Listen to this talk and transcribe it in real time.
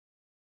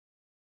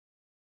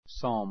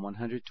Psalm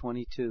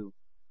 122.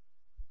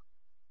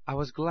 I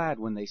was glad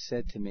when they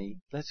said to me,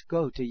 "Let's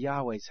go to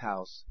Yahweh's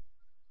house."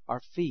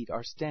 Our feet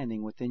are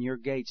standing within your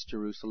gates,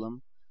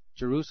 Jerusalem,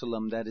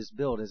 Jerusalem that is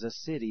built as a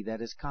city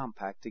that is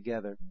compact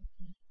together,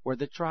 where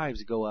the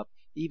tribes go up,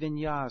 even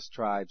Yah's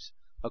tribes,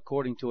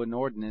 according to an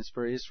ordinance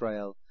for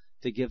Israel,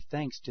 to give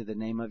thanks to the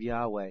name of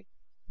Yahweh.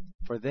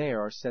 For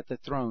there are set the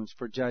thrones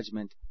for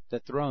judgment, the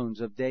thrones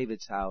of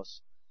David's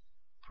house.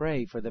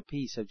 Pray for the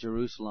peace of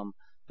Jerusalem.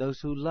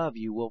 Those who love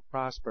you will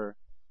prosper.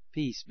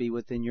 Peace be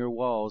within your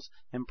walls,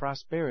 and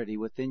prosperity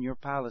within your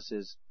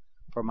palaces.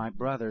 For my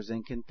brothers'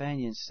 and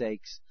companions'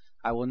 sakes,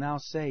 I will now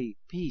say,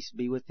 peace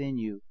be within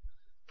you.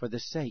 For the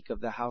sake of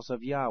the house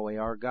of Yahweh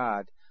our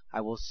God,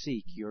 I will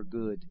seek your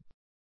good.